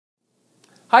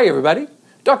Hi everybody,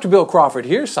 Dr. Bill Crawford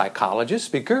here, psychologist,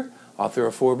 speaker, author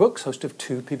of 4 books, host of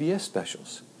 2 PBS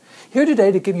specials. Here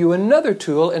today to give you another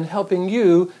tool in helping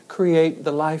you create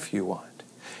the life you want.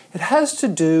 It has to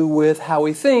do with how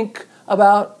we think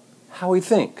about how we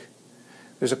think.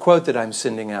 There's a quote that I'm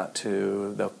sending out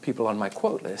to the people on my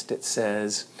quote list. It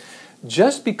says,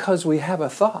 just because we have a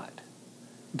thought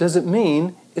doesn't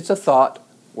mean it's a thought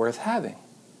worth having.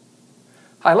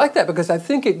 I like that because I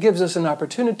think it gives us an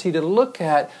opportunity to look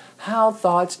at how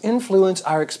thoughts influence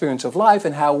our experience of life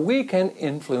and how we can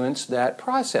influence that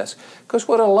process. Because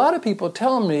what a lot of people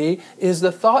tell me is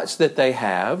the thoughts that they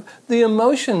have, the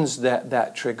emotions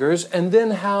that triggers, and then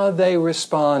how they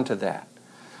respond to that.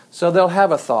 So they'll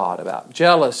have a thought about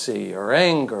jealousy or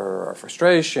anger or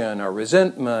frustration or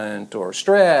resentment or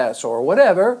stress or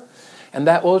whatever, and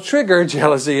that will trigger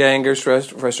jealousy, anger, stress,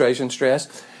 frustration,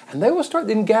 stress. And they will start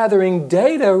then gathering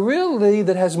data really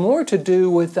that has more to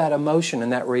do with that emotion and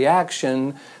that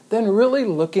reaction than really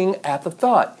looking at the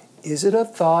thought. Is it a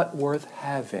thought worth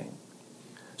having?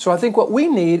 So I think what we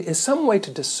need is some way to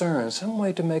discern, some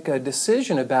way to make a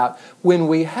decision about when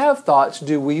we have thoughts,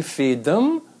 do we feed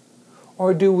them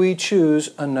or do we choose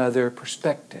another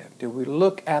perspective? Do we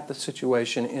look at the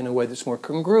situation in a way that's more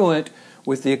congruent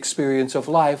with the experience of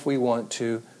life we want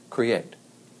to create?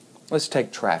 Let's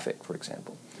take traffic, for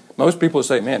example. Most people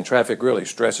say, man, traffic really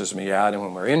stresses me out. And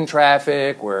when we're in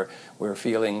traffic, we're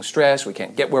feeling stressed. We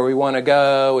can't get where we want to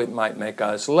go. It might make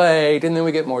us late. And then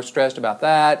we get more stressed about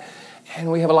that. And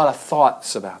we have a lot of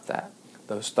thoughts about that.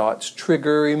 Those thoughts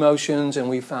trigger emotions, and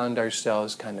we found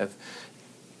ourselves kind of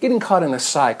getting caught in a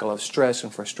cycle of stress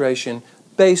and frustration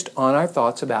based on our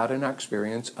thoughts about and our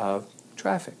experience of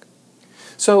traffic.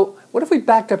 So what if we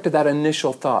backed up to that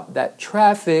initial thought, that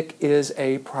traffic is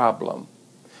a problem?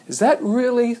 Is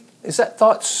that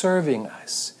thought serving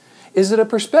us? Is it a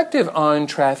perspective on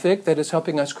traffic that is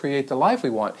helping us create the life we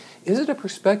want? Is it a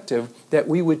perspective that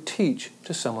we would teach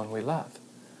to someone we love?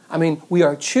 I mean, we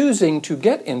are choosing to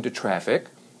get into traffic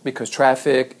because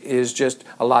traffic is just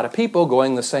a lot of people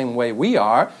going the same way we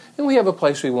are, and we have a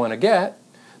place we want to get.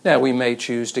 Now, we may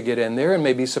choose to get in there and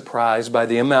may be surprised by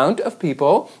the amount of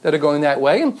people that are going that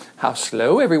way and how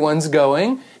slow everyone's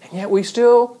going, and yet we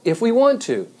still, if you want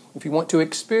to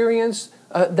experience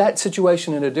that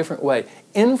situation in a different way,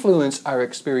 influence our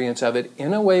experience of it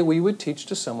in a way we would teach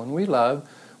to someone we love,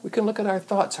 we can look at our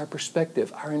thoughts, our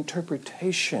perspective, our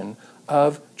interpretation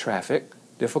of traffic,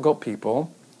 difficult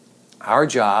people, our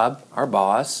job, our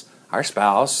boss, our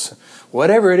spouse,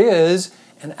 whatever it is,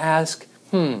 and ask,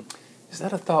 is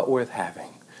that a thought worth having?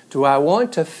 Do I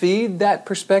want to feed that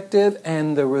perspective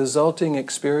and the resulting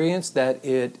experience that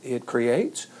it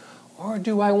creates? Or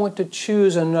do I want to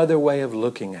choose another way of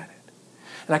looking at it?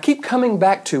 And I keep coming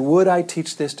back to, would I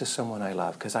teach this to someone I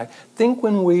love? Because I think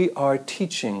when we are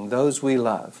teaching those we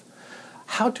love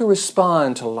how to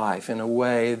respond to life in a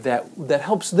way that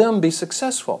helps them be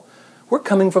successful, we're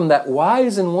coming from that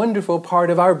wise and wonderful part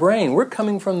of our brain. We're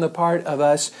coming from the part of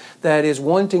us that is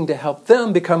wanting to help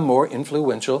them become more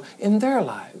influential in their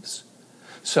lives.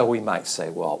 So we might say,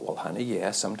 well, honey,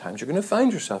 yes, sometimes you're going to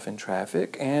find yourself in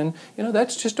traffic, and,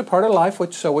 that's just a part of life.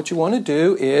 So what you want to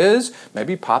do is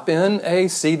maybe pop in a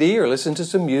CD or listen to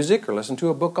some music or listen to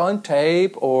a book on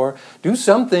tape or do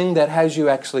something that has you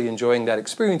actually enjoying that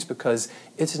experience because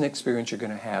it's an experience you're going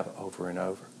to have over and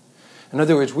over. In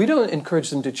other words, we don't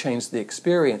encourage them to change the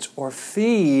experience or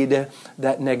feed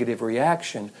that negative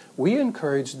reaction. We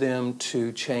encourage them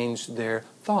to change their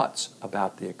thoughts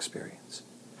about the experience.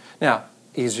 Now,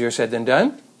 easier said than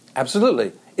done?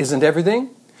 Absolutely. Isn't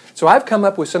everything? So I've come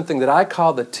up with something that I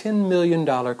call the $10 million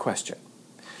question.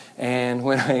 And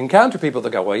when I encounter people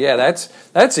that go, well, yeah,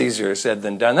 that's easier said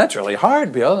than done. That's really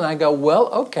hard, Bill. And I go, well,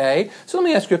 okay. So let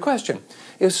me ask you a question.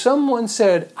 If someone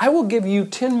said, I will give you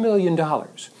 $10 million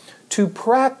to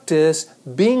practice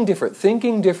being different,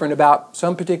 thinking different about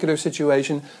some particular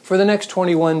situation for the next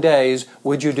 21 days,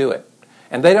 would you do it?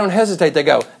 And they don't hesitate. They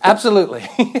go, absolutely.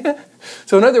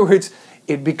 So in other words,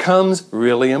 it becomes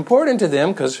really important to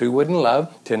them because who wouldn't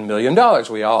love $10 million?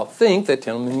 We all think that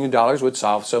 $10 million would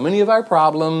solve so many of our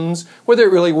problems. Whether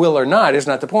it really will or not is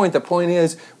not the point. The point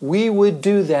is we would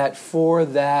do that for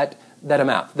that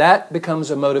amount. That becomes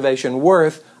a motivation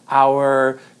worth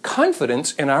our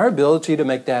confidence in our ability to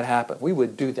make that happen. We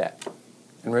would do that.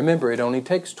 And remember, it only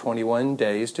takes 21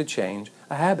 days to change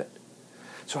a habit.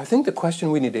 So I think the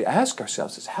question we need to ask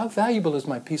ourselves is, how valuable is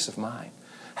my peace of mind?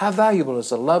 How valuable is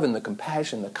the love and the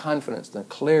compassion, the confidence, the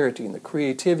clarity and the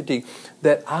creativity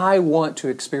that I want to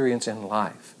experience in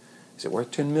life? Is it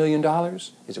worth $10 million?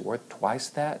 Is it worth twice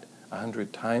that?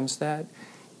 100 times that?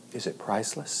 Is it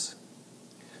priceless?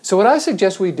 So what I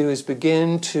suggest we do is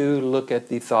begin to look at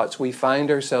the thoughts we find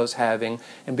ourselves having,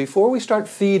 and before we start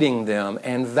feeding them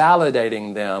and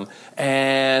validating them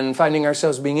and finding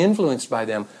ourselves being influenced by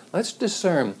them, let's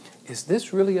discern, is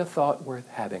this really a thought worth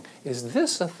having? Is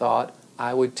this a thought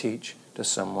I would teach to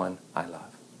someone I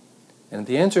love? And if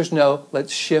the answer is no,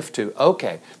 let's shift to,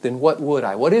 okay, then what would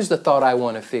I? What is the thought I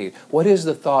want to feed? What is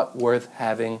the thought worth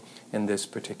having in this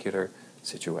particular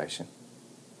situation?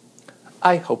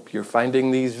 I hope you're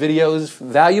finding these videos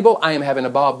valuable. I am having a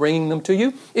ball bringing them to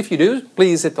you. If you do,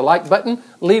 please hit the like button,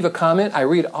 leave a comment. I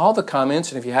read all the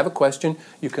comments, and if you have a question,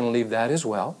 you can leave that as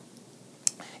well.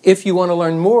 If you want to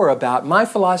learn more about my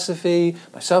philosophy,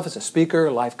 myself as a speaker,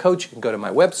 life coach, you can go to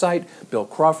my website,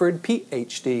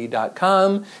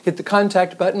 BillCrawfordPhD.com. Hit the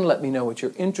contact button. Let me know what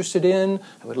you're interested in.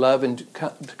 I would love to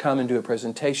come and do a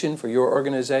presentation for your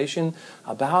organization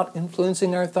about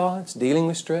influencing our thoughts, dealing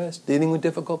with stress, dealing with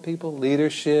difficult people,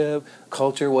 leadership,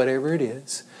 culture, whatever it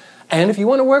is. And if you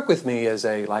want to work with me as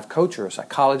a life coach or a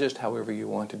psychologist, however you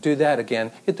want to do that,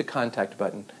 again, hit the contact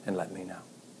button and let me know.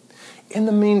 In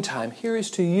the meantime, here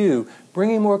is to you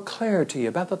bringing more clarity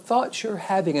about the thoughts you're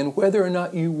having and whether or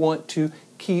not you want to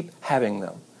keep having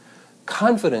them.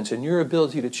 Confidence in your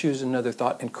ability to choose another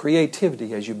thought, and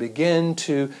creativity as you begin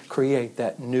to create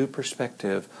that new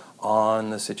perspective on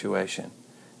the situation.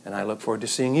 And I look forward to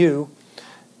seeing you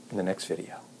in the next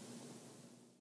video.